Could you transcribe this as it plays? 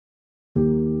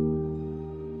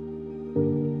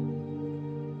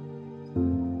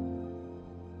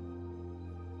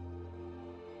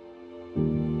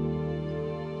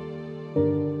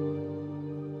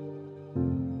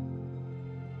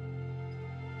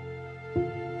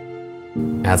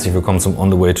Herzlich willkommen zum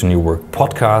On the Way to New Work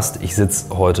Podcast. Ich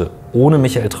sitze heute ohne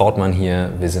Michael Trautmann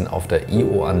hier. Wir sind auf der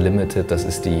IO Unlimited. Das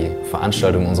ist die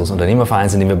Veranstaltung unseres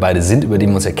Unternehmervereins, in dem wir beide sind, über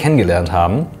den wir uns ja kennengelernt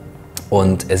haben.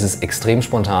 Und es ist extrem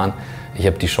spontan. Ich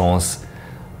habe die Chance,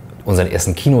 unseren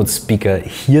ersten Keynote-Speaker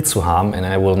hier zu haben. And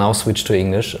I will now switch to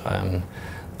English.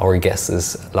 Our guest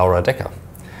is Laura Dekker.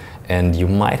 And you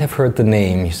might have heard the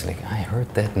name. You're like, I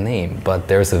heard that name. But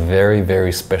there's a very,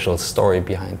 very special story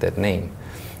behind that name.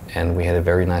 And we had a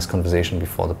very nice conversation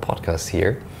before the podcast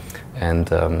here.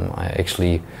 And I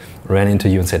actually ran into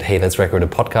you and said, hey, let's record a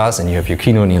podcast. And you have your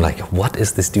keynote and you're like, what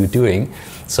is this dude doing?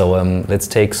 So let's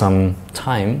take some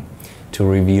time to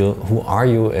reveal who are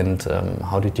you and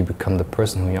how did you become the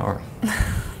person who you are?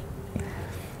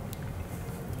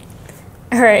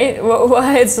 All right,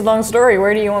 well, it's a long story.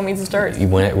 Where do you want me to start?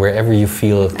 Wherever you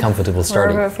feel comfortable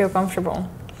starting. Wherever I feel comfortable.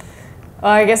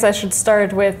 Well, I guess I should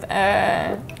start with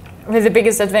the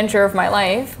biggest adventure of my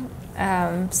life,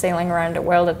 sailing around the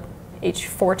world at age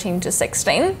 14 to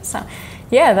 16. So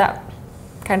yeah, that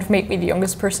kind of made me the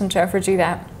youngest person to ever do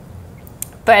that.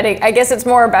 But I guess it's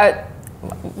more about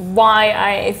why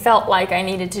I felt like I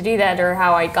needed to do that or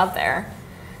how I got there.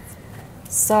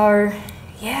 So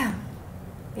yeah,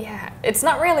 it's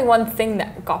not really one thing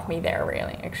that got me there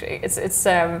really, actually. It's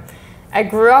I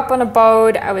grew up on a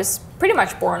boat. I was pretty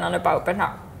much born on a boat, but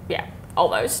not,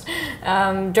 almost.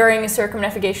 During a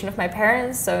circumnavigation of my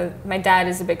parents. So my dad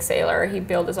is a big sailor. He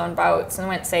built his own boats and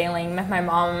went sailing. Met my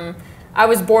mom. I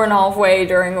was born halfway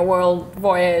during a world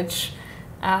voyage.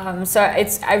 So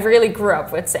I really grew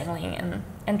up with sailing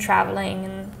and traveling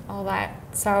and all that.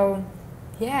 So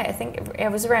yeah, I think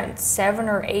it was around 7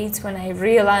 or 8 when I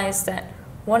realized that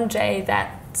one day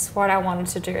that's what I wanted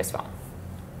to do as well.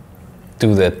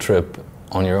 Do that trip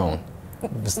on your own?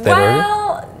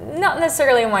 Well, not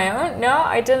necessarily on my own. No,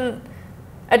 I didn't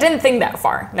think that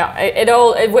far. No,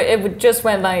 it just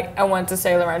went like I want to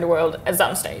sail around the world at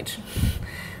some stage,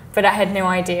 but I had no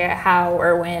idea how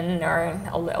or when or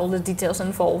all the details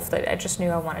involved. I just knew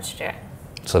I wanted to do it.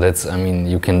 So that's, I mean,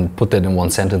 you can put that in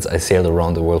one sentence. I sailed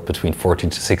around the world between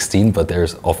 14 to 16, but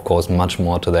there's of course much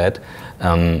more to that,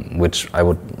 which I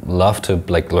would love to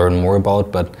learn more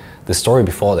about. But the story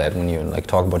before that, when you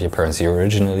talk about your parents, you're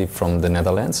originally from the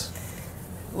Netherlands?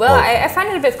 Well, I find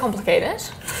it a bit complicated.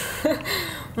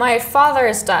 My father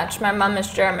is Dutch, my mum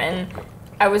is German.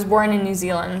 I was born in New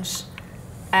Zealand,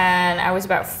 and I was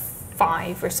about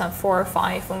 4 or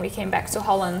 5 when we came back to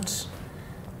Holland.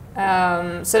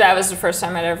 So that was the first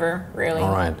time I'd ever really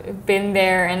been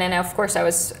there, and then of course I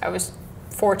was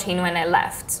 14 when I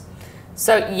left.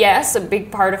 So yes, a big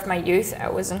part of my youth I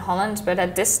was in Holland, but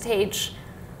at this stage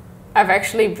I've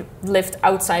actually lived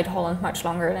outside Holland much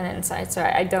longer than inside, so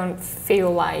I don't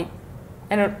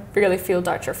really feel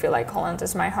Dutch or feel like Holland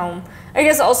is my home. I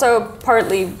guess also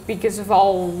partly because of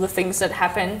all the things that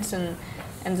happened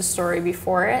and the story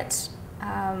before it.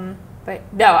 But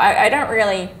no, I don't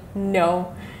really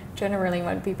know. Generally,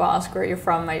 when people ask where you're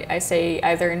from, I say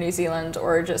either New Zealand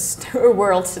or just a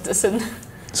world citizen.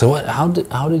 So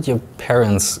how did your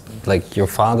parents, your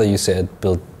father, you said,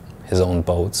 built his own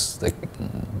boats?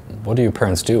 What do your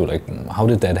parents do? How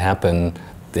did that happen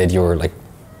that you're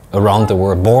around the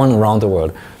world, born around the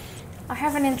world? I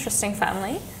have an interesting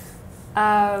family.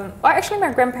 Well, actually,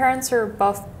 my grandparents are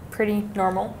both pretty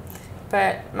normal,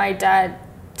 but my dad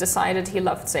decided he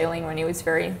loved sailing when he was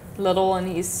very little, and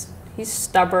he's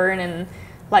stubborn and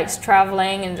likes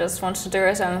traveling and just wants to do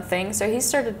his own thing. So he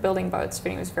started building boats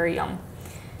when he was very young.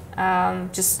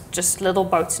 Just little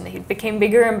boats, and he became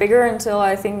bigger and bigger until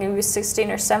I think he was 16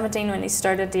 or 17 when he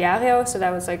started Diario. So that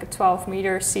was a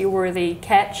 12-meter seaworthy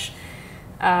ketch.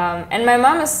 And my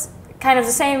mom is kind of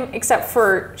the same, except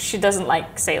for she doesn't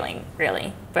like sailing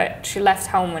really. But she left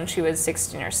home when she was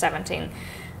 16 or 17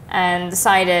 and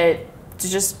decided to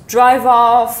just drive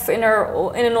off in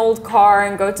an old car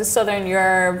and go to Southern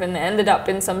Europe, and ended up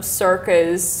in some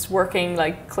circus working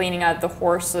cleaning out the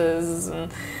horses,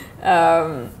 and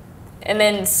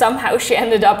then somehow she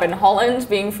ended up in Holland,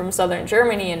 being from southern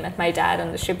Germany, and met my dad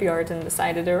in the shipyard and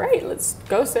decided, all right, let's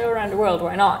go sail around the world,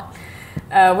 why not?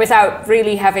 Without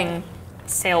really having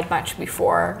sailed much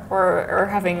before or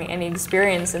having any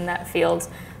experience in that field.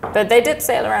 But they did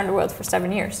sail around the world for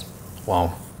 7 years.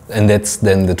 Wow. And that's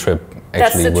then the trip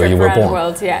actually where you were born. That's the trip around the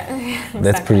world, yeah. Exactly.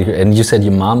 That's pretty good. And you said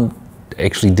your mom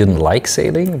actually didn't like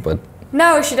sailing, but...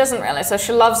 No, she doesn't really. So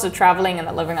she loves the traveling and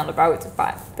the living on the boat,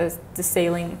 but the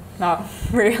sailing, not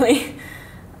really.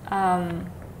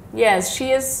 Yes,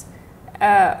 she's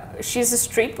a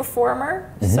street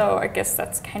performer, so I guess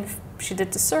that's kind of, she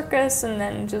did the circus and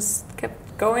then just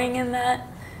kept going in that.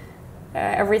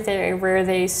 everywhere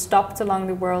they stopped along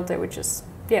the world, they would just,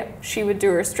 she would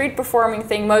do her street performing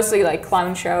thing, mostly like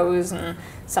clown shows, and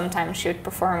sometimes she would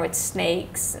perform with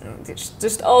snakes, and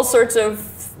just all sorts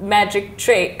of magic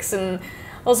tricks and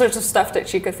all sorts of stuff that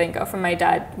she could think of. And my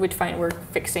dad would find work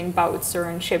fixing boats or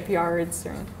in shipyards,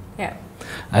 or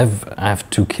I have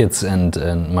 2 kids, and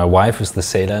my wife is the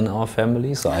sailor in our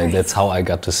family, so that's how I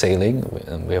got to sailing.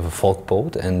 We have a folk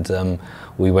boat, and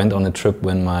we went on a trip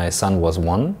when my son was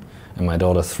 1 and my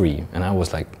daughter 3, and I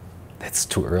was like, that's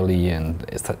too early and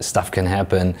stuff can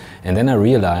happen. And then I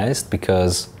realized,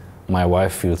 because my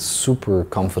wife feels super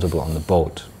comfortable on the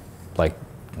boat, like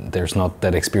there's not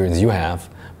that experience you have,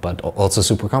 but also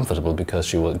super comfortable because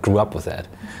she grew up with that,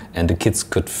 and the kids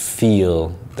could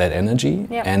feel that energy,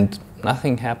 and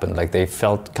nothing happened. Like, they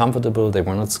felt comfortable, they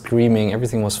were not screaming,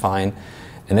 everything was fine.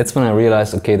 And that's when I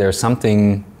realized, okay, there's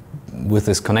something with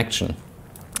this connection.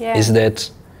 Is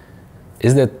that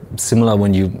similar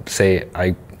when you say,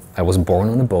 I was born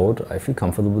on a boat, I feel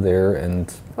comfortable there?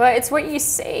 And well, it's what you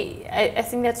say. I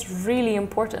think that's really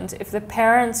important. If the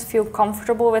parents feel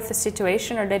comfortable with the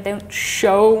situation, or they don't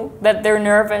show that they're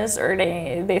nervous, or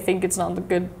they think it's not a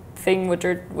good thing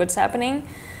what's happening,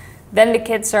 then the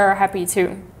kids are happy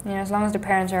too. As long as the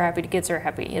parents are happy, the kids are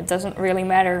happy. It doesn't really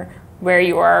matter where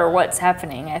you are or what's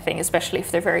happening, I think, especially if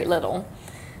they're very little.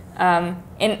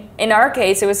 In our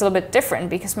case, it was a little bit different,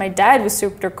 because my dad was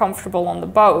super comfortable on the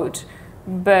boat,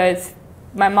 but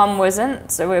my mom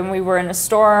wasn't. So when we were in a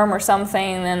storm or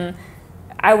something, then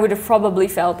I would have probably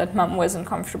felt that mom wasn't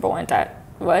comfortable, and dad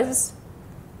was,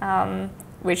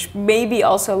 which maybe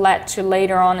also led to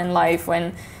later on in life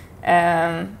when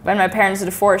my parents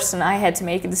divorced and I had to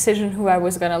make a decision who I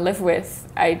was going to live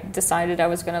with. I decided I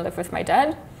was going to live with my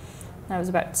dad. I was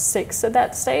about 6 at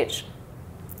that stage,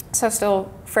 so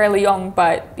still fairly young,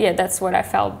 but that's what I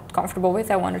felt comfortable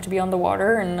with. I wanted to be on the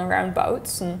water and around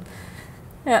boats, and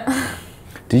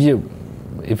Do you,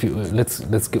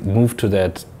 let's move to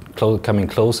that, coming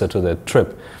closer to that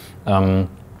trip.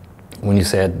 When you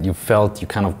said you felt you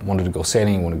kind of wanted to go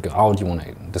sailing, you want to go out, you want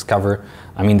to discover,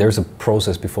 I mean, there's a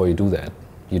process before you do that.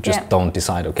 You just don't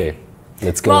decide, okay,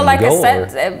 let's go. Well, like I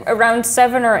said, around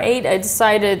 7 or 8, I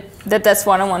decided that that's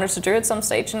what I wanted to do at some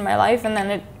stage in my life, and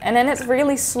then it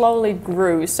really slowly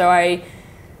grew. So I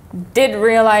did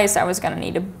realize I was going to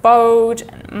need a boat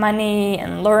and money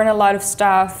and learn a lot of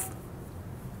stuff,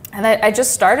 and I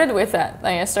just started with that.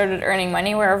 Like, I started earning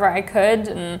money wherever I could,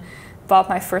 and bought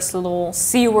my first little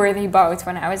seaworthy boat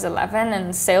when I was 11,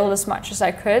 and sailed as much as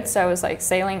I could. So I was like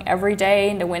sailing every day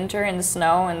in the winter, in the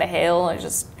snow and the hail, and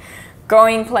just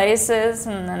going places,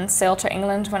 and then sailed to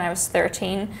England when I was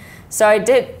 13. So I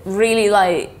did really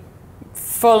like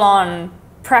full-on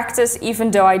practice,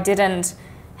 even though I didn't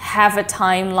have a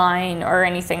timeline or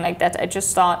anything like that. I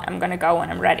just thought, I'm gonna go when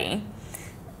I'm ready.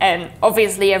 And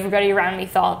obviously everybody around me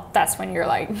thought that's when you're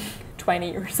like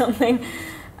 20 or something.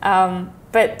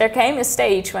 But there came a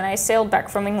stage when I sailed back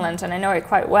from England, and I know it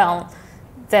quite well,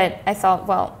 that I thought,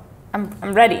 well,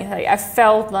 I'm ready. Like, I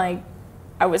felt like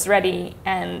I was ready,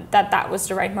 and that was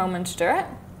the right moment to do it.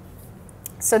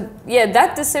 So yeah,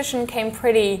 that decision came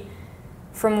pretty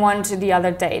from one to the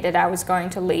other day, that I was going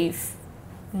to leave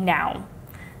now.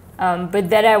 But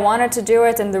that I wanted to do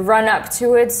it, and the run up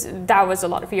to it, that was a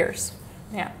lot of years.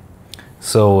 Yeah.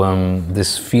 So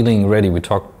this feeling ready, we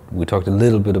talked a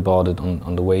little bit about it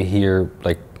on the way here,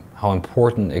 like how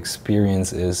important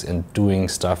experience is in doing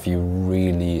stuff you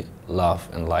really love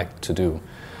and like to do.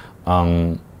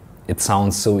 It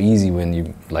sounds so easy when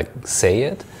you like say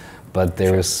it, but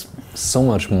there is so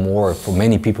much more for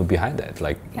many people behind that,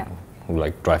 like who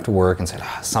like drive to work and say,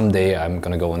 someday I'm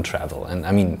gonna go and travel. And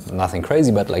I mean, nothing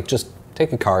crazy, but like just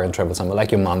take a car and travel somewhere,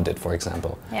 like your mom did, for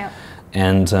example. Yeah.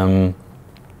 And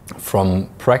from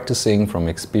practicing, from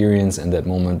experience in that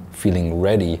moment, feeling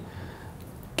ready,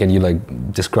 can you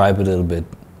like describe a little bit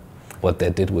what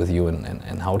that did with you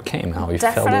and how it came, how you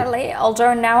felt it? Definitely.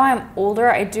 Although now I'm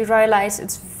older, I do realize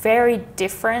it's very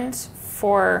different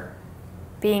for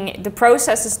being, the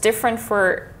process is different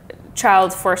for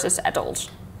child versus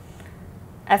adult.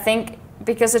 I think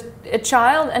because a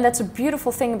child, and that's a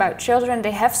beautiful thing about children,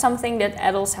 they have something that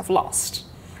adults have lost.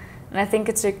 And I think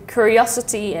it's a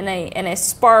curiosity and a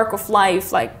spark of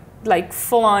life, like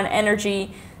full-on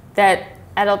energy that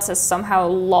adults have somehow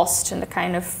lost in the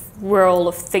kind of whirl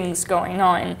of things going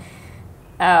on.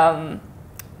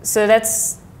 So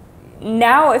that's,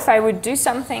 now if I would do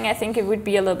something, I think it would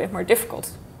be a little bit more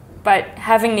difficult. But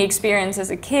having the experience as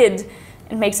a kid,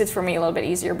 it makes it for me a little bit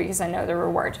easier because I know the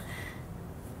reward.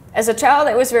 As a child,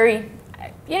 it was very,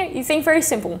 you think very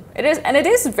simple. It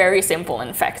is very simple,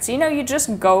 in fact. You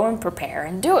just go and prepare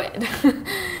and do it.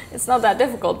 It's not that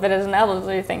difficult, but as an adult,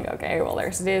 you think, okay, well,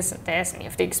 there's this and this, and you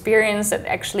have the experience that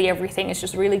actually everything is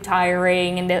just really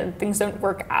tiring, and that things don't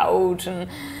work out, and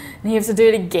you have to do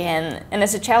it again. And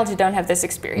as a child, you don't have this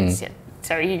experience yet.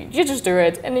 So you just do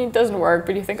it, and it doesn't work,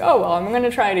 but you think, oh, well, I'm going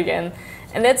to try it again.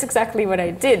 And that's exactly what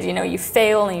I did. You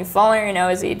fail, and you fall on your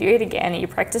nose, and you do it again, and you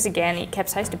practice again, and you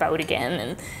capsize the boat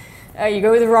again, and you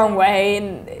go the wrong way.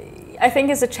 And I think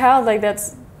as a child,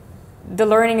 the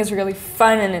learning is really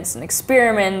fun, and it's an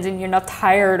experiment, and you're not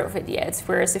tired of it yet.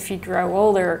 Whereas if you grow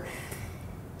older,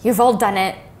 you've all done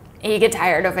it, and you get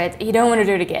tired of it, you don't want to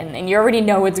do it again, and you already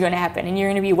know what's going to happen, and you're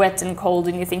going to be wet and cold,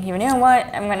 and you think, you know what,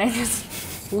 I'm going to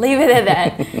just leave it at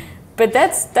that. But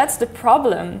that's the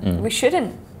problem. We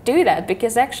shouldn't do that,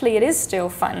 because actually it is still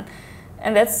fun.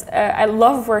 And that's I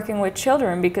love working with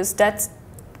children, because that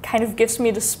kind of gives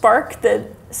me the spark that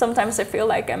sometimes I feel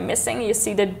like I'm missing. You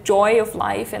see the joy of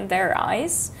life in their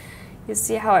eyes. You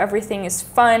see how everything is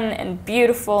fun and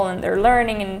beautiful, and they're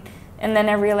learning, and then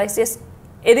I realize, yes,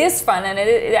 it is fun, and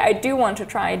I do want to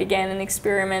try it again and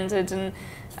experiment it. And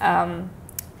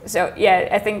so yeah,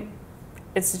 I think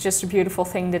it's just a beautiful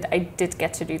thing that I did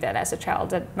get to do that as a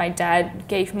child, that my dad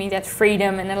gave me that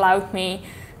freedom and allowed me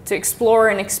to explore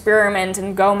and experiment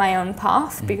and go my own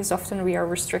path, because often we are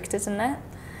restricted in that.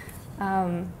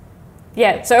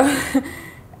 Yeah, so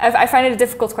I find it a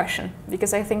difficult question,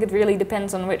 because I think it really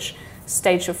depends on which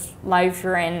stage of life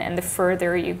you're in, and the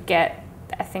further you get,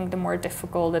 I think the more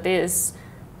difficult it is.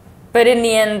 But in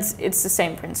the end, it's the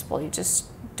same principle. You just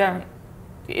don't.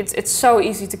 It's so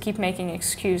easy to keep making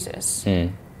excuses.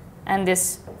 And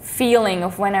this feeling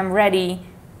of when I'm ready,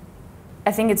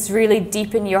 I think it's really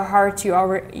deep in your heart.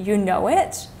 You know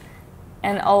it,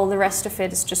 and all the rest of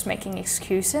it is just making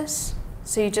excuses.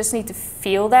 So you just need to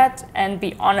feel that and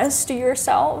be honest to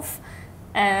yourself,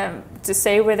 to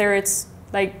say whether it's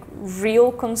like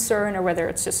real concern or whether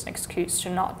it's just an excuse to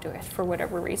not do it for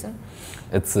whatever reason.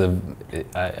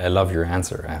 I love your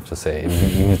answer, I have to say.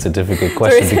 Even it's a difficult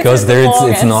question, because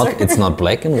it's not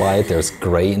black and white. There's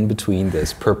gray in between.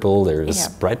 There's purple. There's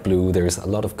bright blue. There's a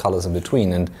lot of colors in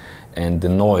between, and the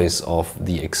noise of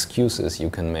the excuses you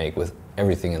can make with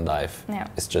everything in life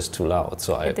is just too loud.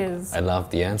 So I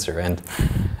love the answer,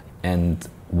 and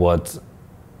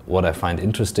what I find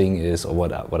interesting is, or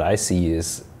what I see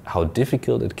is, how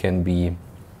difficult it can be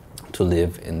to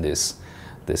live in this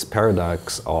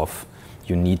paradox of,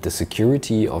 you need the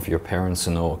security of your parents to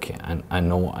know, okay, I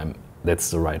know that's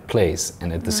the right place,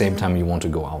 and at the same time you want to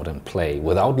go out and play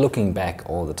without looking back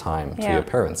all the time to your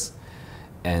parents.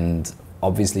 And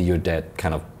obviously your dad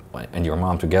and your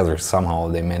mom together, somehow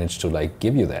they managed to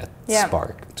give you that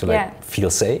spark to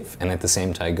feel safe, and at the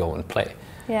same time go and play.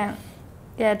 Yeah,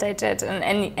 they did.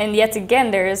 And yet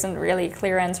again, there isn't really a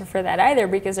clear answer for that either,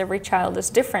 because every child is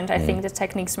different. I think the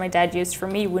techniques my dad used for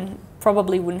me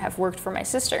probably wouldn't have worked for my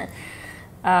sister.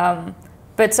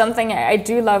 But something I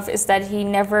do love is that he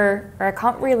never, or I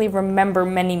can't really remember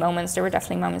many moments, there were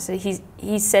definitely moments that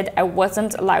he said I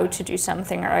wasn't allowed to do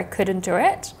something, or I couldn't do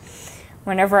it.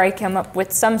 Whenever I came up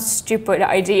with some stupid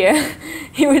idea,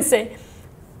 he would say,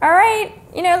 all right,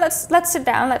 let's sit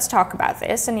down, let's talk about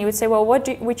this. And he would say, well, what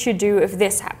would you do if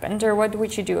this happened? Or what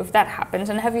would you do if that happened?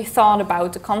 And have you thought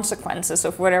about the consequences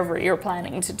of whatever you're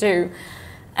planning to do?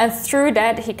 And through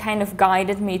that, he kind of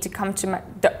guided me to come to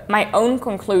my own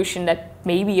conclusion that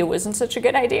maybe it wasn't such a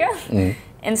good idea.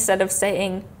 Instead of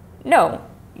saying, no,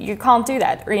 you can't do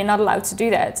that, or you're not allowed to do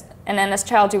that. And then as a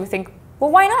child, you would think, well,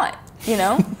 why not?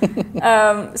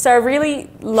 So I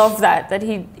really love that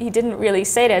he didn't really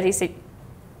say that. He said,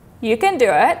 you can do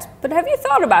it, but have you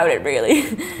thought about it really?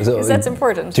 Because that's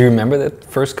important. Do you remember that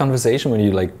first conversation when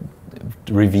you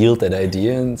revealed that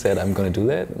idea and said, I'm going to do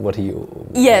that?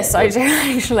 Yes, I do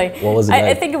actually. What was it like?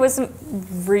 I think it wasn't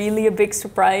really a big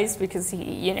surprise, because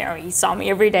he saw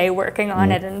me every day working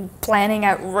on it and planning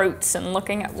out routes and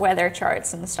looking at weather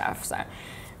charts and stuff. So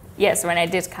yes, when I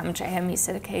did come to him, he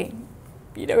said, okay,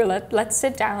 let's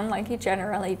sit down like he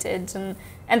generally did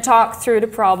and talk through the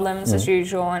problems as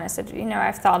usual. And I said,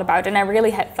 I've thought about it, and I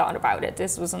really had thought about it.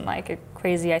 This wasn't like a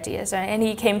crazy idea. And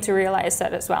he came to realize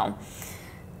that as well.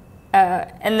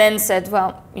 And then said,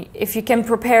 well, if you can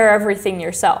prepare everything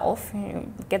yourself,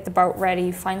 get the boat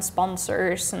ready, find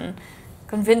sponsors, and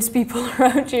convince people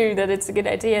around you that it's a good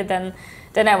idea,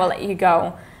 then I will let you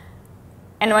go.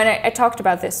 And when I talked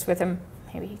about this with him,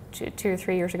 maybe 2 or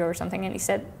 3 years ago or something, and he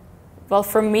said, well,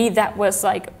 for me, that was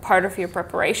part of your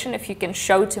preparation. If you can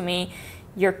show to me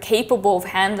you're capable of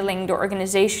handling the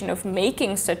organization of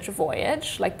making such a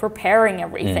voyage, like preparing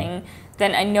everything,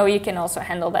 then I know you can also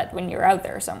handle that when you're out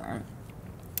there somewhere,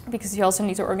 because you also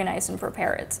need to organize and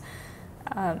prepare it.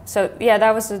 So yeah,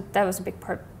 that was a big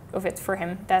part of it for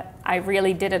him, that I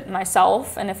really did it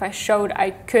myself, and if I showed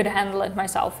I could handle it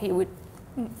myself, he would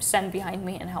stand behind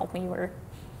me and help me where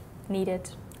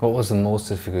needed. What was the most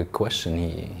difficult question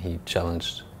he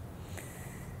challenged?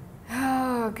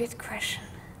 Oh, good question.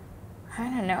 I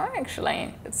don't know,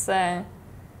 actually. It's a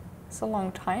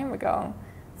long time ago.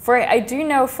 I do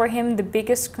know for him the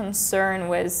biggest concern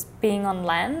was being on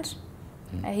land.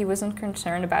 He wasn't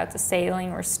concerned about the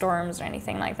sailing or storms or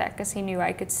anything like that, because he knew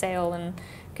I could sail and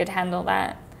could handle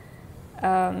that.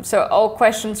 So all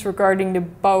questions regarding the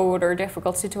boat or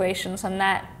difficult situations on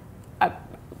that,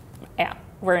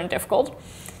 weren't difficult.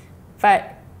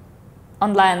 But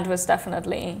on land was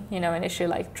definitely, an issue,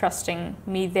 like trusting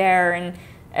me there. And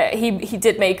he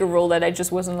did make a rule that I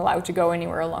just wasn't allowed to go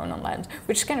anywhere alone on land,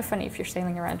 which is kind of funny if you're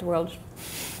sailing around the world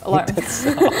alone. He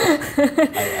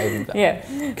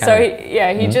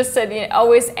just said,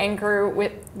 always anchor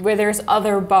where there's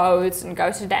other boats and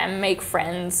go to them, make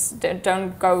friends.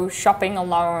 Don't go shopping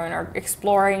alone or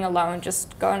exploring alone.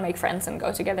 Just go and make friends and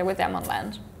go together with them on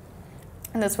land.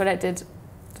 And that's what I did.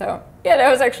 So yeah, that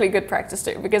was actually good practice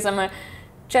too, because I'd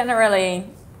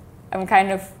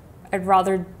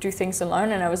rather do things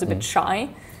alone, and I was a bit shy,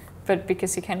 but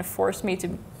because he kind of forced me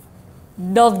to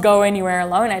not go anywhere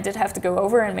alone, I did have to go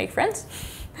over and make friends.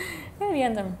 In the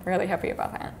end, I'm really happy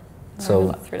about that.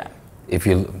 So through that. If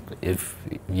you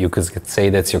could say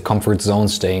that's your comfort zone,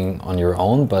 staying on your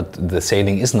own, but the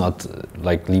sailing is not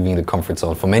like leaving the comfort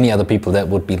zone. For many other people, that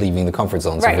would be leaving the comfort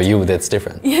zone. So right. For you, that's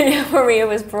different. Yeah, for me, it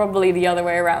was probably the other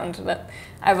way around. That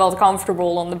I felt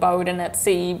comfortable on the boat and at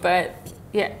sea, but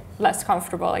yeah, less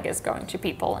comfortable, I guess, going to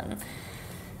people and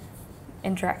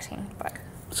interacting. But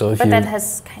that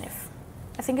has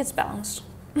I think it's balanced.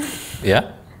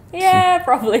 Yeah? Yeah,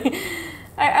 probably.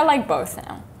 I like both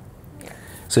now.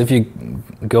 So if you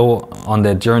go on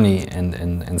that journey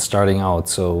and starting out,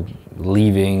 so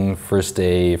leaving, first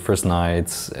day, first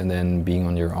nights, and then being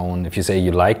on your own, if you say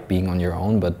you like being on your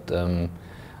own, but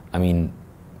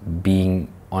being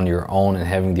on your own and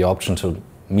having the option to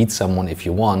meet someone if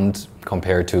you want,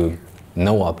 compared to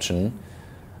no option,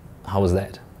 how was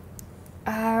that?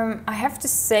 I have to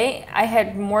say I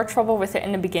had more trouble with it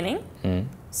in the beginning.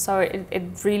 So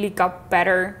it really got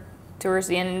better towards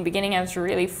the end. In the beginning, I was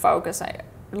really focused.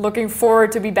 Looking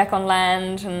forward to be back on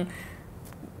land and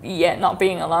not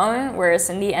being alone. Whereas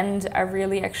in the end, I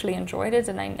really actually enjoyed it,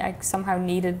 and I somehow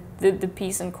needed the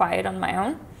peace and quiet on my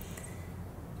own.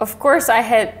 Of course, I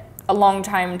had a long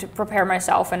time to prepare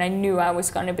myself, and I knew I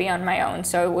was going to be on my own.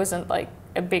 So it wasn't like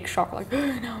a big shock, like,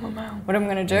 now I'm on my own. What am I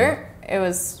going to do? It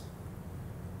was,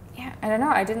 I don't know.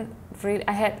 I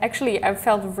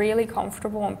felt really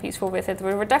comfortable and peaceful with it.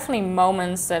 There were definitely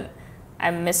moments that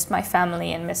I missed my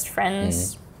family and missed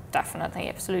friends. Definitely,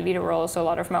 absolutely. There were also a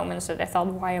lot of moments that I thought,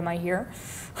 why am I here?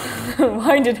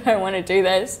 Why did I want to do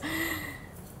this?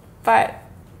 But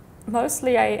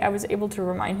mostly I was able to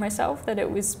remind myself that it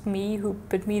was me who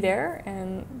put me there,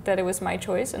 and that it was my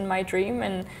choice and my dream,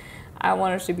 and I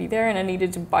wanted to be there, and I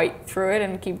needed to bite through it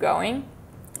and keep going.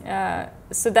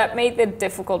 So that made the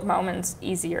difficult moments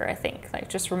easier, I think. Like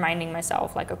just reminding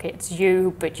myself, like, okay, it's you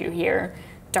who put you here.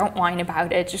 Don't whine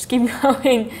about it. Just keep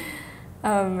going.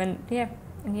 In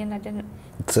the end, I didn't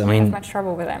have much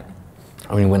trouble with that.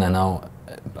 When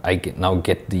I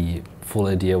get the full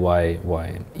idea why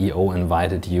EO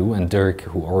invited you and Dirk,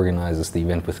 who organizes the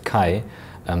event with Kai.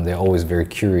 They're always very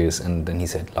curious, and then he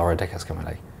said, Laura Dekker's coming.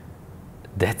 Like,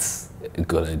 that's a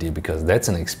good idea, because that's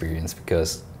an experience.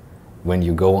 Because when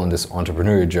you go on this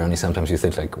entrepreneurial journey, sometimes you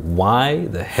think like, why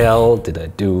the hell did I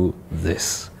do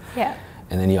this? Yeah.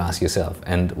 And then you ask yourself,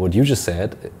 and what you just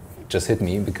said just hit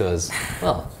me, because,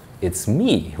 well, it's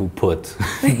me who put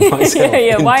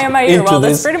myself why am I here? Well,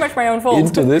 that's pretty much my own fault.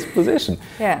 Into this position.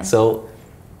 Yeah. So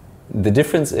the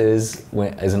difference is,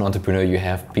 when, as an entrepreneur, you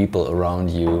have people around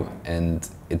you, and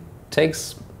it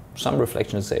takes some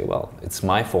reflection to say, well, it's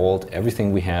my fault.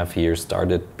 Everything we have here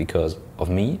started because of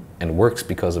me and works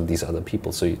because of these other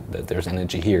people, so that there's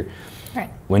energy here.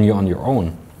 Right. When you're on your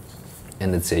own,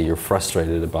 and let's say you're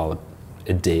frustrated about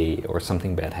a day or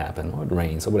something bad happened, or it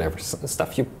rains or whatever,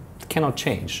 stuff you cannot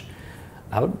change.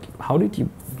 How did you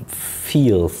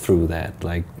feel through that?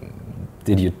 Like,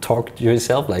 did you talk to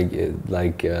yourself? I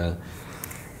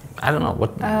don't know.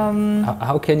 What?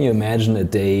 How can you imagine a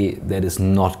day that is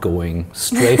not going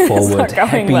straightforward,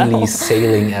 happily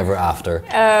sailing ever after?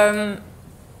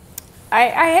 I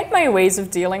had my ways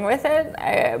of dealing with it.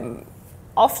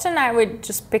 often I would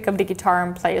just pick up the guitar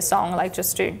and play a song, like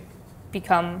just to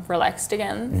become relaxed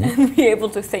again and be able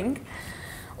to think.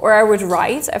 Or I would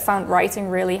write. I found writing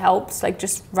really helps, like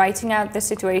just writing out the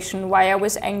situation, why I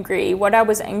was angry, what I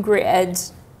was angry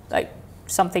at, like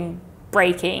something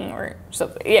breaking or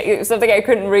something. Yeah, something I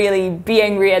couldn't really be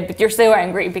angry at, but you're still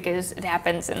angry because it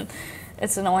happens and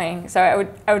it's annoying. So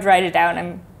I would write it down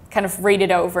and kind of read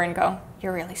it over and go,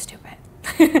 you're really stupid.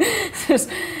 Just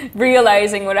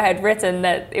realizing what I had written,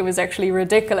 that it was actually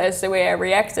ridiculous the way I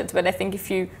reacted. But I think if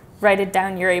you write it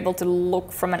down, you're able to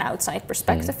look from an outside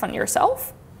perspective on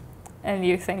yourself. And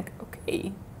you think,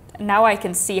 okay, now I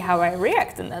can see how I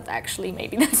react, and that actually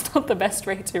maybe that's not the best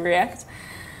way to react.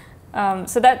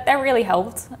 So that really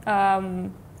helped.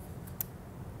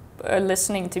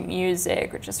 Listening to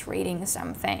music or just reading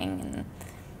something. And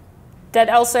that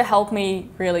also helped me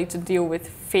really to deal with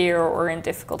fear or in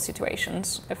difficult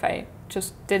situations. If I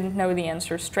just didn't know the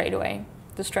answer straight away,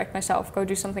 distract myself, go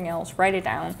do something else, write it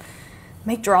down,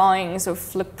 make drawings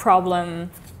of the problem.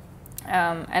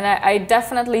 And I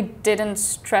definitely didn't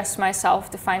stress myself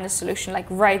to find a solution like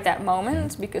right that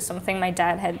moment, because something my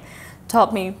dad had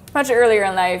taught me much earlier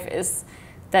in life is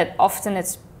that often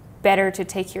it's better to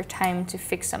take your time to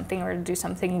fix something or to do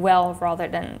something well rather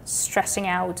than stressing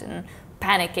out and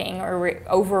panicking or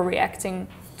overreacting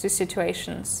to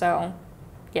situations. So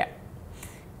yeah,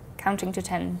 counting to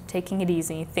 10, taking it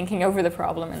easy, thinking over the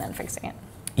problem and then fixing it.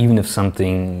 Even if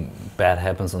something bad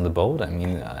happens on the boat, I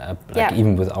mean,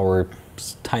 even with our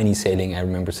tiny sailing, I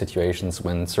remember situations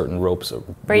when certain ropes are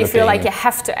where you feel like you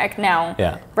have to act now.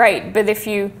 Yeah. Right, but if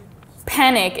you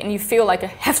panic and you feel like you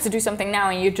have to do something now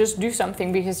and you just do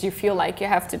something because you feel like you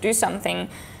have to do something,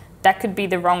 that could be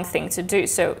the wrong thing to do.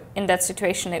 So in that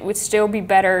situation, it would still be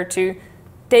better to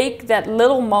take that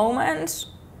little moment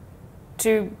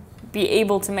to be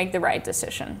able to make the right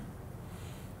decision.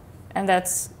 And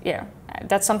that's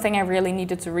something I really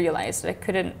needed to realize, that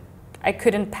I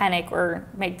couldn't panic or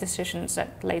make decisions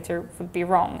that later would be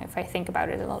wrong if I think about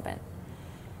it a little bit.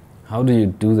 How do you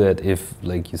do that if,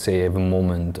 like you say, you have a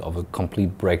moment of a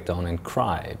complete breakdown and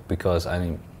cry? Because I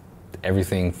mean,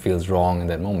 everything feels wrong in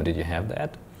that moment. Did you have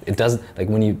that? It doesn't, like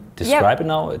when you describe it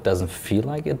now, it doesn't feel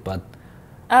like it, but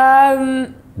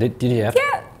did you have?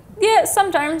 Yeah,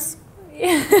 sometimes.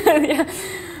 Yeah.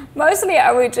 Mostly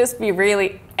I would just be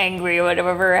really angry at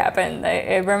whatever happened.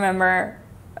 I remember,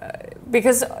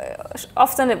 because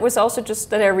often it was also just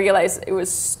that I realized it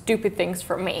was stupid things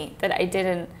for me, that I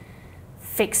didn't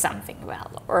fix something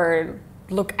well or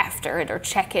look after it or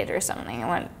check it or something.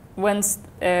 Once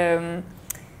a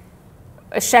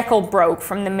shackle broke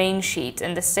from the main sheet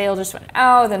and the sail just went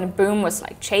out and the boom was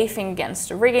like chafing against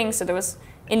the rigging. So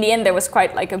in the end there was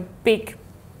quite like a big,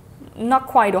 not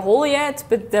quite a hole yet,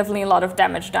 but definitely a lot of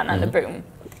damage done on the boom.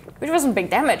 Which wasn't big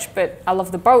damage, but I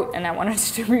love the boat and I wanted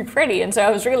it to be pretty. And so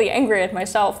I was really angry at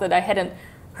myself that I hadn't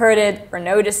heard it or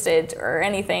noticed it or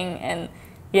anything. And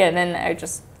yeah, then I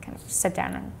just kind of sat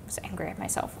down and was angry at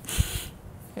myself.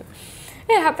 It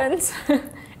happens.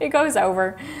 It goes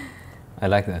over. I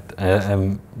like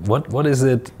that. What is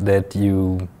it that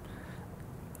you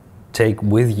take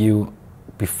with you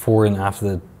before and after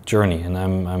the journey? And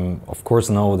I'm of course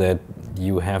know that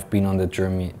you have been on that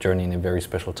journey in a very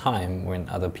special time when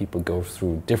other people go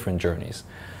through different journeys.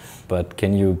 But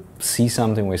can you see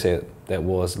something where you say that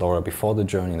was Laura before the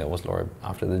journey, that was Laura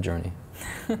after the journey?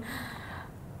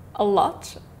 A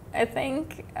lot, I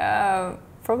think.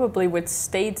 Probably what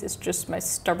stayed is just my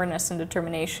stubbornness and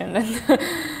determination, and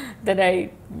that I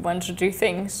want to do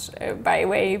things my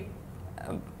way.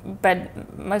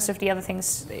 But most of the other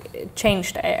things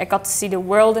changed. I got to see the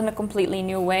world in a completely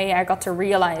new way. I got to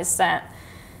realize that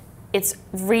it's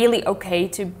really okay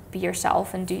to be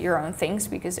yourself and do your own things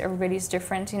because everybody's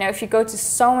different. You know, if you go to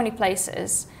so many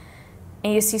places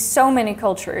and you see so many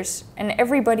cultures and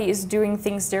everybody is doing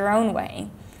things their own way,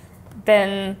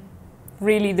 then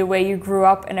really the way you grew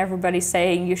up and everybody's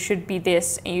saying you should be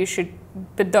this and you should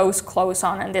put those clothes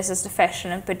on and this is the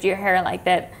fashion and put your hair like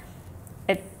that,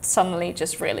 it suddenly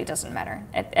just really doesn't matter.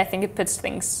 I think it puts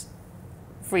things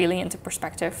really into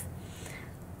perspective.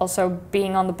 Also,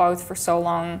 being on the boat for so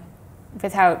long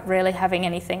without really having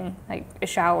anything like a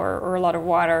shower or a lot of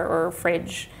water or a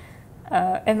fridge,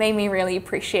 it made me really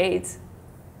appreciate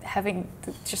having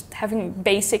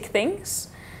basic things.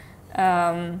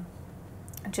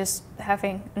 Just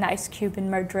having an ice cube in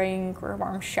my drink or a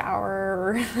warm shower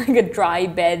or like a dry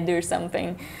bed or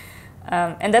something.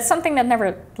 And that's something that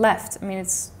never left. I mean,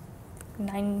 it's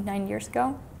nine years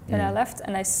ago that I left,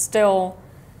 and I still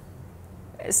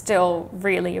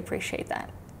really appreciate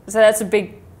that. So that's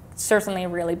certainly a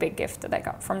really big gift that I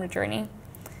got from the journey.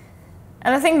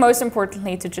 And I think most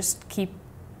importantly to just keep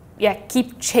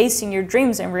chasing your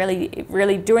dreams and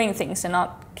really doing things and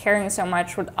not caring so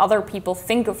much what other people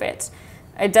think of it.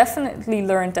 I definitely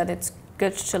learned that it's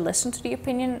good to listen to the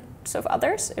opinions of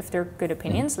others if they're good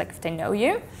opinions, like if they know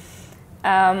you.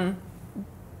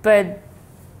 But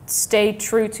stay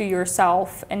true to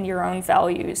yourself and your own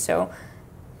values. So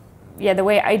yeah, the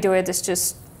way I do it is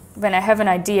just when I have an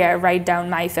idea, I write down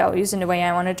my values and the way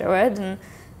I want to do it,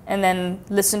 and then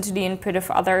listen to the input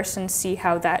of others and see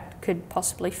how that could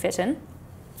possibly fit in.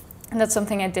 And that's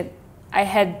something I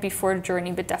had before the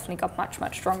journey, but definitely got much,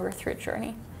 much stronger through the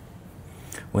journey.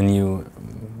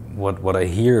 What I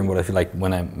hear and what I feel like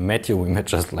when I met you, we met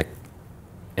just like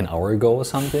an hour ago or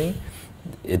something,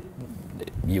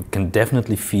 you can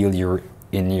definitely feel you're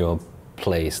in your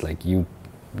place, like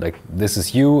this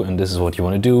is you and this is what you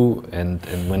want to do, and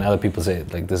when other people say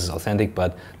like this is authentic,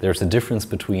 but there's a difference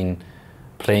between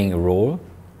playing a role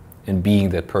and being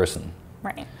that person.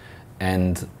 Right.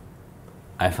 And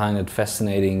I find it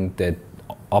fascinating that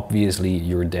obviously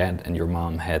your dad and your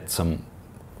mom had some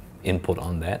input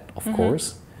on that, of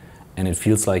course, and it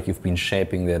feels like you've been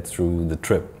shaping that through the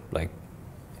trip, like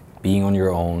being on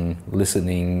your own,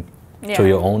 listening to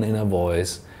your own inner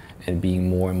voice and being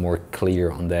more and more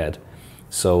clear on that.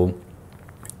 So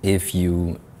if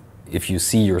you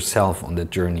see yourself on that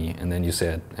journey and then you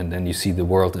see the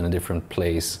world in a different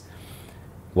place,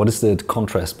 what is the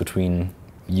contrast between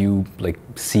you like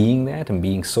seeing that and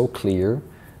being so clear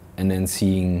and then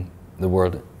seeing the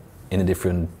world in a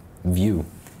different view?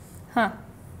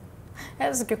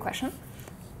 That's a good question.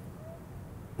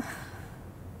 I'm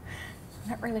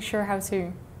not really sure how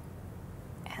to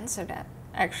answer that,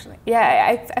 actually.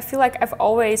 Yeah, I feel like I've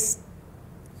always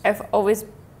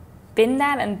been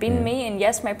that and been me, and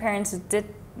yes, my parents did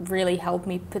really help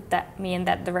me put me in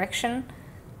that direction,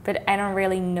 but I don't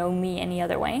really know me any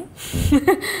other way,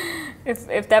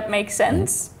 if that makes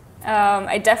sense.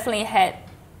 I definitely had,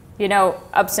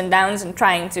 ups and downs and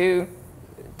trying to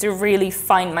really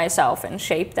find myself and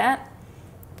shape that.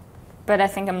 But I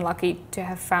think I'm lucky to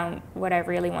have found what I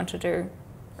really want to do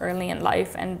early in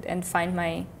life and find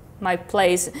my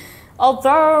place.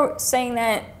 Although saying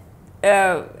that,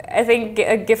 I think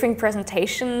giving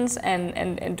presentations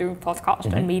and doing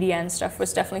podcasts and media and stuff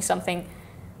was definitely something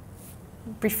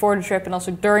before the trip and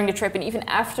also during the trip and even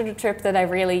after the trip that I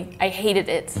hated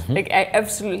it. Like I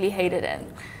absolutely hated it.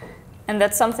 And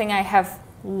that's something I have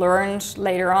learned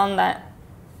later on, that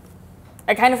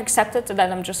I kind of accepted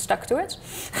that I'm just stuck to it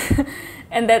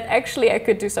and that actually I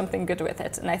could do something good with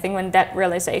it. And I think when that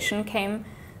realization came,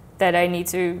 that I need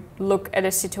to look at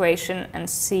a situation and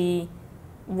see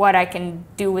what I can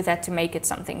do with that to make it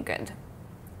something good.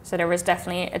 So there was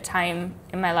definitely a time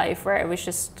in my life where I was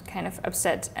just kind of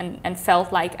upset and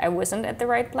felt like I wasn't at the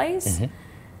right place.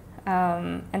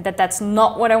 And that's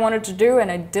not what I wanted to do,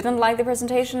 and I didn't like the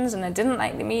presentations and I didn't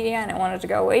like the media and I wanted to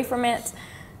go away from it.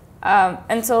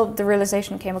 Until the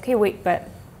realization came, okay, wait, but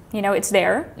it's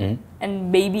there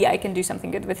and maybe I can do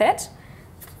something good with it.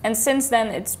 And since then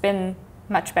it's been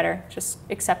much better, just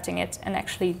accepting it and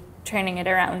actually turning it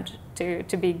around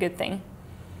to be a good thing.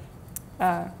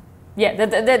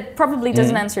 That probably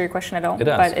doesn't answer your question at all. It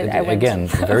does. But again,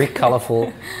 a very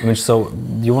colorful image. So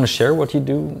do you want to share what you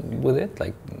do with it?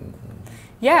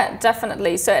 Yeah,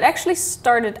 definitely. So it actually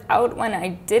started out when I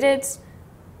did it.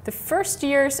 The first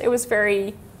years it was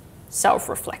very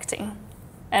self-reflecting.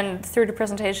 And through the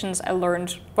presentations I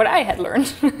learned what I had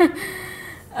learned.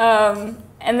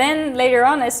 And then later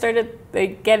on I started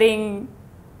getting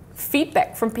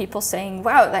feedback from people saying,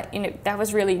 wow, that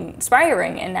was really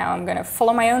inspiring, and now I'm gonna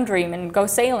follow my own dream and go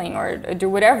sailing or do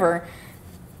whatever.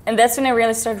 And that's when I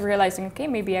really started realizing, okay,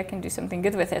 maybe I can do something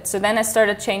good with it. So then I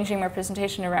started changing my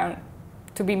presentation around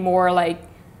to be more like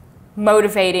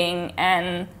motivating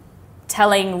and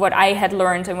telling what I had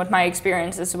learned and what my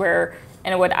experiences were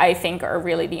and what I think are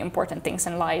really the important things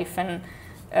in life,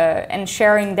 and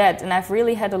sharing that. And I've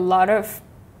really had a lot of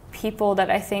people that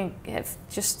I think have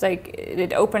just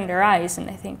it opened their eyes, and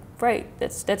I think, right,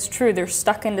 that's true. They're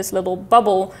stuck in this little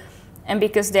bubble, and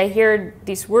because they hear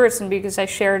these words and because I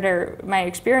share my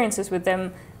experiences with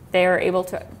them, they are able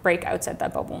to break outside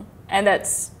that bubble. And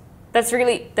that's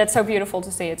so beautiful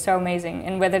to see. It's so amazing.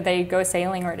 And whether they go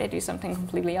sailing or they do something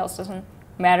completely else doesn't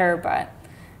matter, but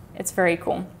it's very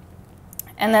cool.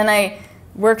 And then I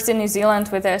worked in New Zealand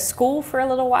with a school for a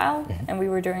little while, and we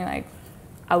were doing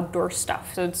outdoor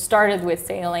stuff. So it started with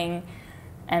sailing,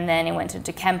 and then it went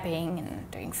into camping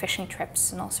and doing fishing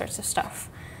trips and all sorts of stuff.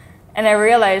 And I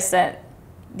realized that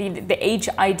the age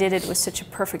I did it was such a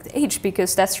perfect age,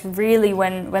 because that's really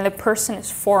when the person is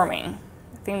forming.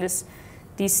 I think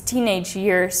these teenage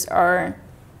years are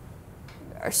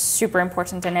super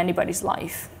important in anybody's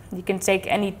life. You can take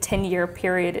any 10-year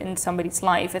period in somebody's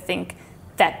life. I think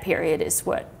that period is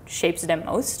what shapes them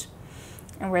most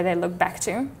and where they look back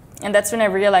to. And that's when I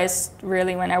realized,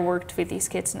 really, when I worked with these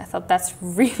kids, and I thought that's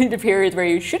really the period where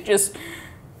you should just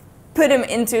put them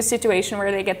into a situation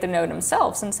where they get to know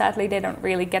themselves. And sadly, they don't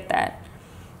really get that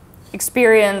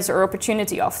experience or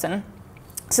opportunity often.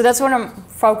 So that's what I'm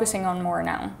focusing on more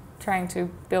now, trying to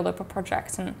build up a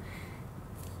project and,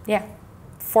 yeah,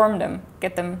 form them,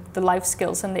 get them the life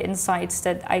skills and the insights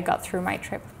that I got through my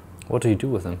trip. What do you do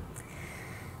with them?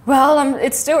 Well,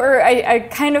 it's still, I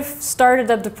kind of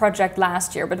started up the project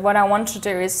last year, but what I want to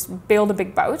do is build a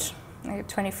big boat, like a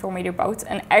 24-meter boat,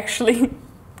 and actually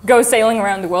go sailing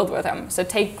around the world with them. So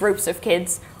take groups of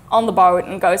kids on the boat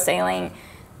and go sailing,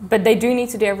 but they do need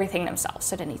to do everything themselves.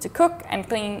 So they need to cook and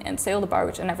clean and sail the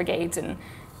boat and navigate, and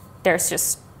there's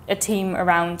just a team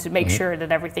around to make sure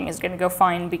that everything is going to go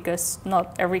fine, because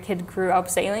not every kid grew up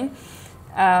sailing.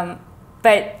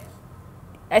 But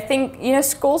I think,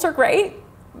 schools are great,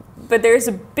 but there's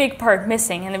a big part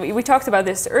missing. And we talked about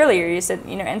this earlier. You said,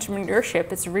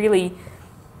 entrepreneurship, it's really,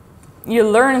 you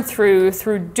learn through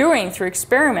doing, through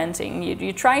experimenting.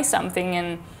 You try something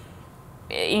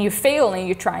and you fail, and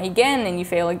you try again, and you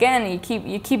fail again, and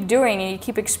you keep doing, and you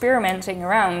keep experimenting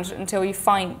around until you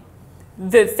find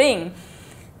the thing.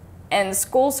 And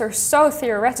schools are so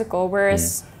theoretical,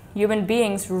 whereas human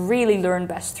beings really learn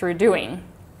best through doing.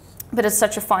 But it's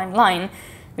such a fine line,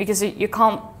 because you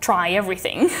can't try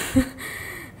everything.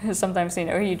 Sometimes,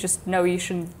 you just know you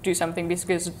shouldn't do something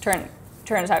because it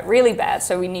turns out really bad,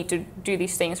 so we need to do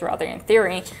these things rather in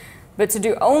theory. But to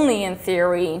do only in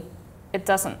theory, it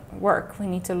doesn't work. We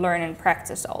need to learn and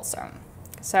practice also.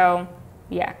 So,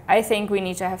 yeah, I think we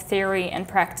need to have theory and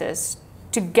practice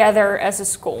together as a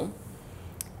school.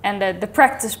 And the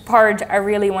practice part I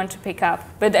really want to pick up.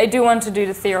 But I do want to do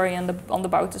the theory on the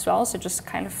boat as well, so just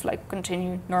kind of like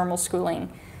continue normal schooling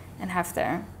and have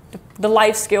the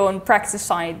life skill and practice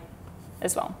side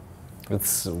as well.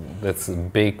 That's a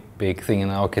big thing,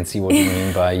 and now I can see what you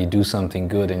mean by you do something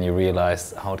good and you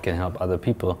realize how it can help other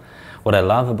people. What I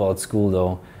love about school,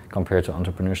 though, compared to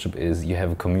entrepreneurship, is you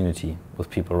have a community with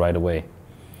people right away.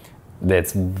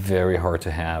 That's very hard to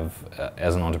have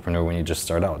as an entrepreneur when you just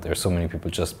start out. There's so many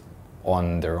people just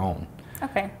on their own.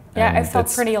 Okay. Yeah, I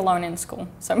felt pretty alone in school,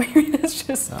 so maybe that's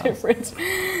just different.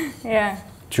 Yeah.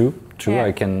 True. Yeah.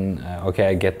 I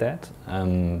get that.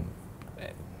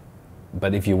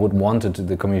 But if you would want it,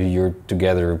 the community, you're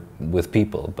together with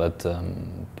people. But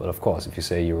of course, if you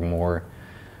say you're more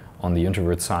on the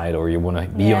introvert side, or you want to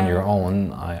be on your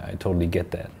own, I totally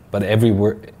get that. But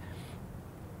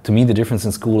to me, the difference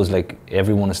in school is like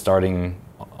everyone is starting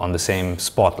on the same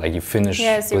spot. Like you finish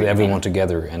with everyone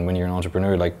together, and when you're an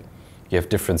entrepreneur, like you have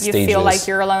different stages. You feel like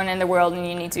you're alone in the world, and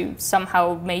you need to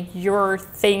somehow make your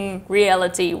thing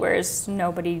reality, whereas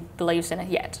nobody believes in it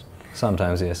yet.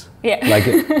 Sometimes, yes. Yeah. Like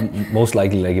most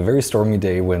likely, like a very stormy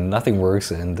day when nothing works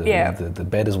and the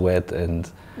bed is wet and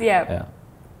yeah,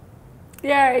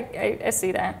 I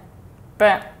see that.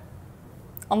 But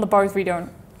on the boat, we don't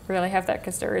really have that,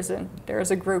 because there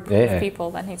is a group of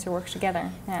people that need to work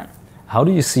together. Yeah. How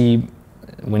do you see,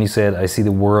 when you said I see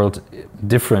the world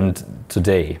different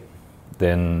today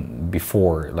than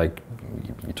before, like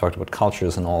you talked about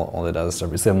cultures and all that other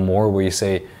stuff, is there more where you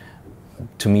say,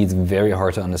 to me it's very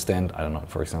hard to understand, I don't know,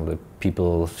 for example, that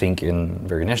people think in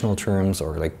very national terms,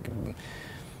 or like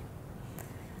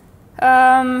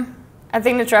I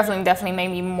think the traveling definitely made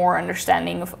me more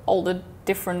understanding of all the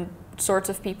different sorts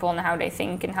of people and how they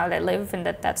think and how they live, and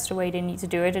that's the way they need to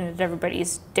do it, and that everybody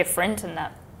is different, and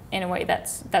that in a way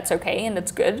that's okay and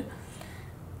that's good.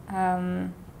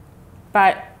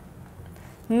 But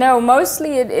no,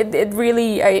 mostly it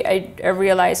really I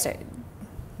realized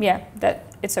that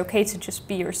it's okay to just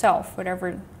be yourself,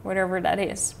 whatever that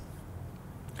is.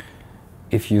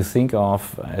 If you think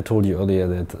of, I told you earlier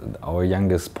that our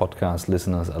youngest podcast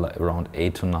listeners are like around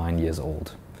 8 to 9 years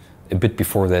old. A bit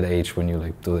before that age, when you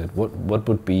like do that, what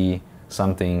would be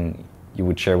something you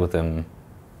would share with them,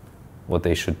 what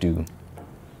they should do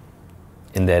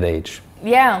in that age?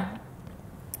 Yeah,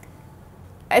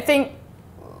 I think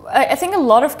a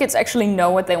lot of kids actually know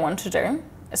what they want to do,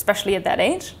 especially at that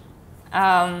age.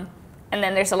 And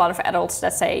then there's a lot of adults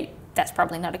that say that's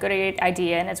probably not a good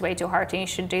idea and it's way too hard and you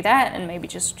should do that, and maybe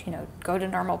just go the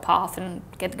normal path and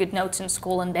get good notes in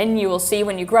school, and then you will see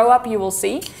when you grow up, you will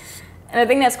see. And I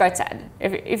think that's quite sad.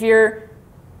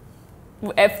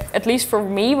 At least for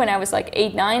me, when I was like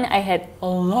 8, 9, I had a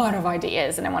lot of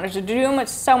ideas and I wanted to do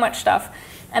so much stuff.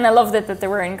 And I loved it that they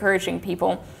were encouraging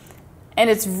people. And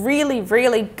it's really,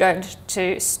 really good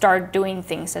to start doing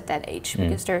things at that age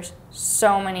because there's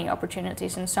so many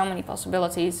opportunities and so many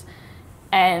possibilities.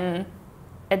 And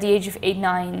at the age of 8,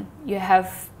 9, you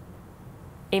have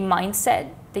a mindset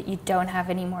that you don't have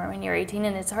anymore when you're 18.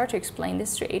 And it's hard to explain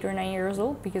this to 8 or 9 years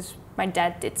old because my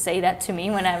dad did say that to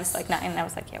me when I was like 9. And I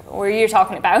was like, yeah, what are you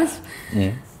talking about?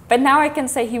 But now I can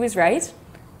say he was right.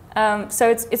 So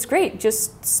it's great.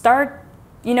 Just start.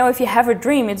 You know, if you have a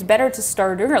dream, it's better to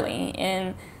start early.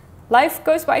 And life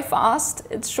goes by fast,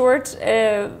 it's short,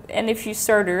 and if you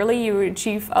start early, you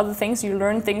achieve other things, you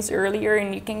learn things earlier,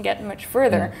 and you can get much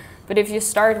further. But if you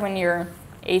start when you're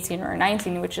 18 or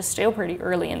 19, which is still pretty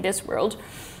early in this world,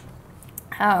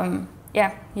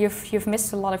 yeah, you've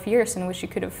missed a lot of years in which you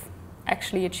could have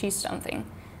actually achieved something.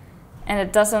 And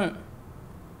it doesn't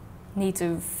need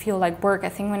to feel like work. I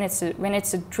think when it's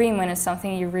a dream, when it's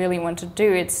something you really want to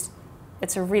do, it's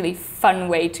a really fun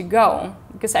way to go.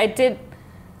 Because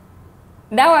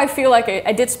now I feel like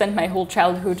I did spend my whole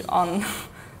childhood on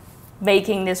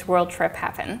making this world trip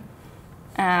happen.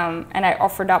 And I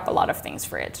offered up a lot of things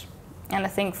for it. And I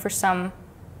think for some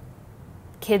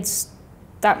kids,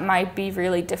 that might be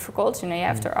really difficult. You know, you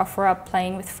have to offer up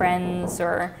playing with friends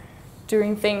or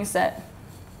doing things that...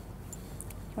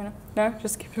 You wanna? No?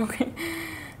 Just keep talking.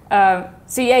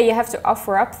 So yeah, you have to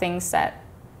offer up things that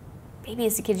maybe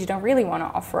as a kid you don't really want to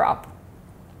offer up.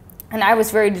 And I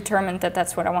was very determined that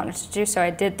that's what I wanted to do, so I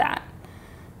did that.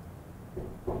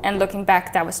 And looking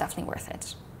back, that was definitely worth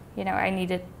it. You know, I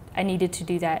needed to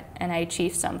do that, and I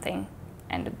achieved something.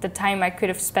 And the time I could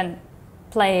have spent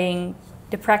playing,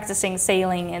 practicing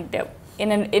sailing, and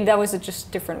that was just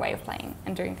a different way of playing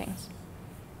and doing things.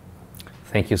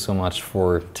 Thank you so much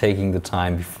for taking the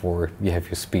time before you have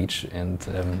your speech, and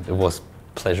it was a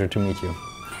pleasure to meet you.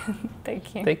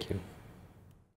 Thank you. Thank you.